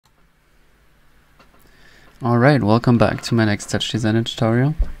Alright, welcome back to my next TouchDesigner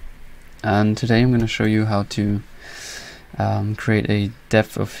tutorial, and today I'm going to show you how to create a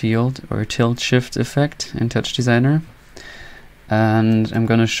depth of field or tilt shift effect in TouchDesigner. And I'm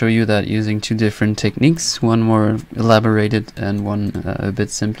going to show you that using two different techniques, one more elaborated and one a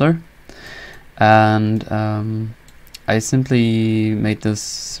bit simpler. And I simply made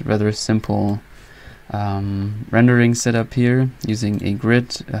this rather simple rendering setup here using a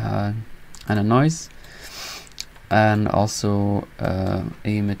grid and a noise, and also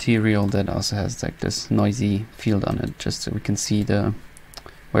a material that also has like this noisy field on it, just so we can see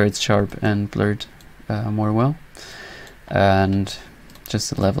where it's sharp and blurred more well, and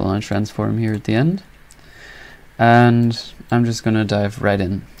just a level and a transform here at the end. And I'm just gonna dive right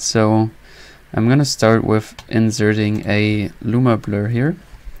in. So I'm gonna start with inserting a Luma Blur here,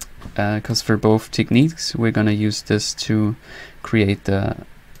 because for both techniques we're gonna use this to create the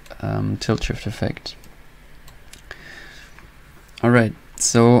tilt shift effect. Alright,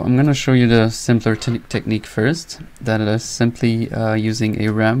 so I'm gonna show you the simpler technique first. That is simply using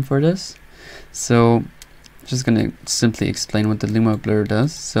a RAM for this. So just gonna simply explain what the Luma Blur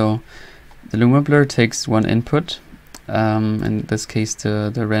does. So the Luma Blur takes one input, in this case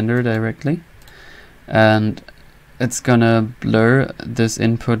the render directly, and it's gonna blur this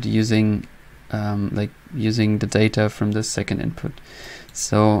input using using the data from the second input.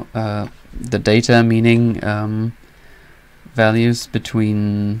 So the data meaning values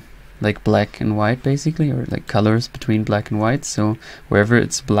between like black and white, basically, or like colors between black and white. So wherever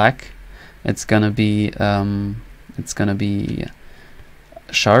it's black, it's gonna be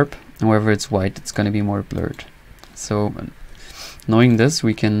sharp, and wherever it's white, it's gonna be more blurred. So knowing this,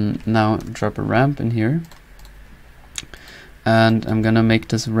 we can now drop a ramp in here, and I'm gonna make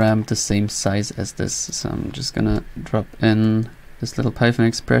this ramp the same size as this. So I'm just gonna drop in this little Python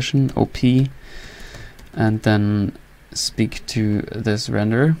expression OP, and then speak to this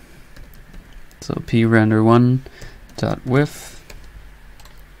render. So prender1 dot width,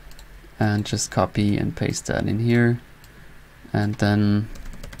 and just copy and paste that in here, and then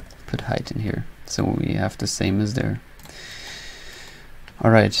put height in here, so we have the same as there.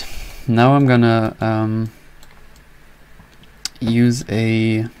 Alright, now I'm gonna use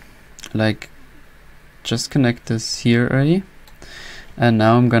a just connect this here already, and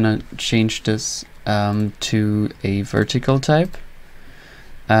now I'm gonna change this to a vertical type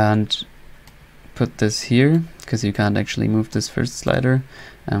and put this here, because you can't actually move this first slider.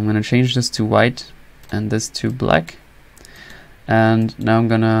 I'm gonna change this to white and this to black, and now I'm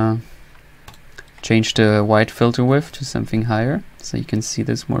gonna change the white filter width to something higher so you can see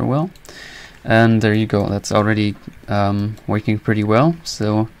this more well. And there you go, that's already working pretty well.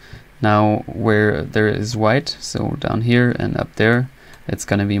 So now where there is white, so down here and up there, it's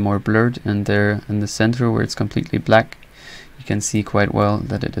gonna be more blurred, and there in the center where it's completely black, you can see quite well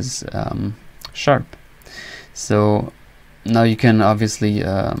that it is sharp. So now you can obviously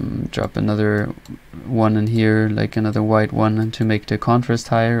drop another one in here, like another white one, and to make the contrast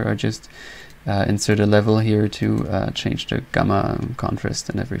higher, or just insert a level here to change the gamma contrast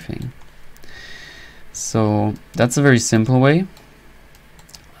and everything. So that's a very simple way.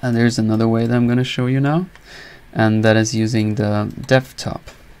 And there's another way that I'm going to show you now, and that is using the depth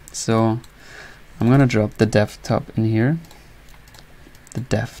top. So I'm going to drop the depth top in here, the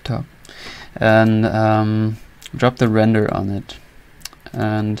depth top, and drop the render on it.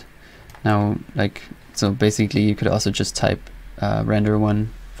 And now, so basically you could also just type render1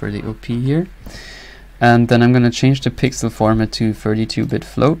 for the OP here, and then I'm going to change the pixel format to 32-bit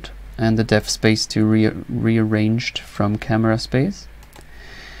float, and the depth space to rearranged from camera space.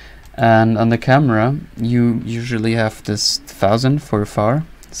 And on the camera, you usually have this 1000 for far,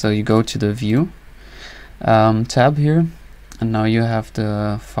 so you go to the view tab here, and now you have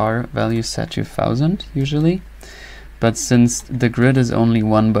the far value set to 1000 usually. But since the grid is only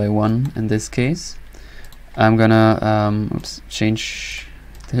 1 by 1 in this case, I'm gonna change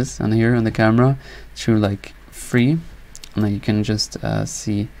this on here on the camera to free, and then you can just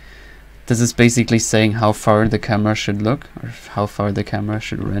see this is basically saying how far the camera should look, or how far the camera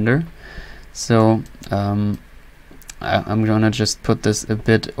should render. So I'm gonna just put this a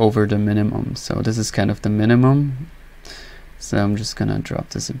bit over the minimum. So this is kind of the minimum. So I'm just gonna drop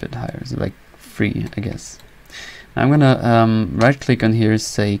this a bit higher, so like free, I guess. I'm gonna right click on here,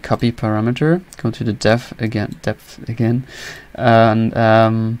 say copy parameter, go to the depth again,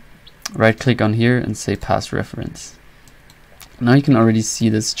 and right click on here and say pass reference. Now you can already see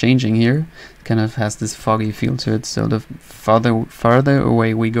this changing here. It kind of has this foggy feel to it, so the farther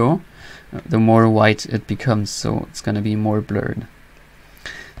away we go, the more white it becomes, so it's going to be more blurred.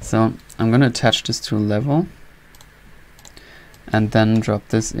 So I'm going to attach this to a level and then drop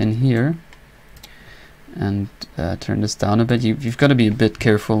this in here and turn this down a bit. You've got to be a bit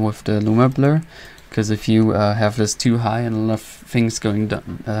careful with the Luma Blur, because if you have this too high and a lot of things going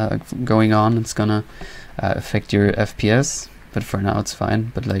on, it's gonna affect your FPS. But for now it's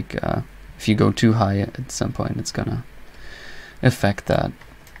fine. But like if you go too high at some point, it's gonna affect that.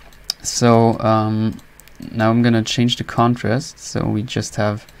 So now I'm gonna change the contrast, so we just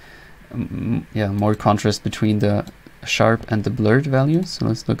have more contrast between the sharp and the blurred values. So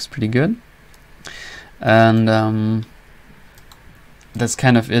this looks pretty good. And that's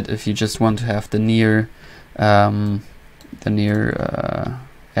kind of it if you just want to have the near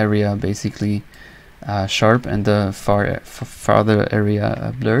area basically sharp and the farther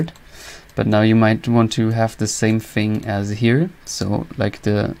area blurred. But now you might want to have the same thing as here, so like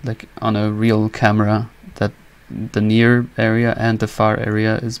on a real camera, that the near area and the far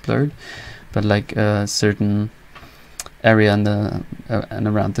area is blurred, but like a certain area in the and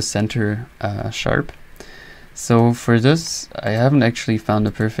around the center sharp. So for this, I haven't actually found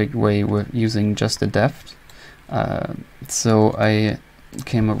a perfect way with using just the depth. So I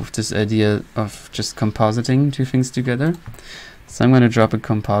came up with this idea of just compositing two things together. So I'm going to drop a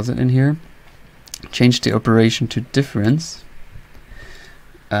composite in here, change the operation to difference,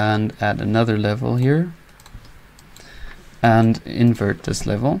 and add another level here, and invert this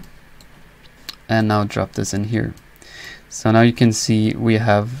level, and now drop this in here. So now you can see we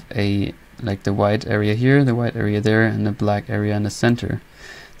have like the white area here, the white area there, and the black area in the center.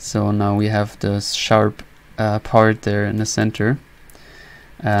 So now we have the sharp part there in the center,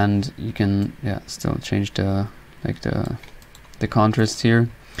 and you can still change the contrast here.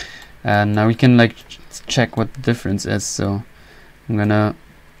 And now we can like check what the difference is. So I'm gonna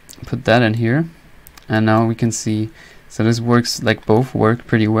put that in here, and now we can see. So this works, like both work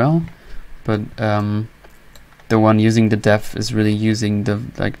pretty well, but the one using the depth is really using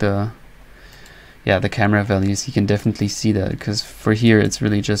the camera values. You can definitely see that, because for here it's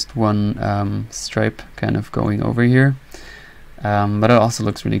really just one stripe kind of going over here, but it also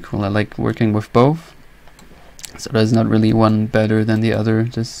looks really cool. I like working with both, so there's not really one better than the other,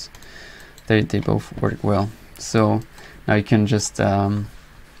 just they both work well. So now you can just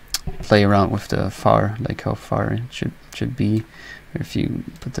play around with the far, like how far it should be. If you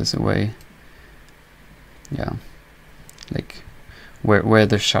put this away, like where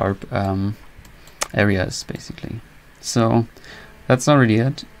the sharp areas basically. So that's already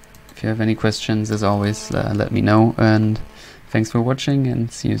it. If you have any questions, as always, let me know, and thanks for watching, and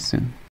see you soon.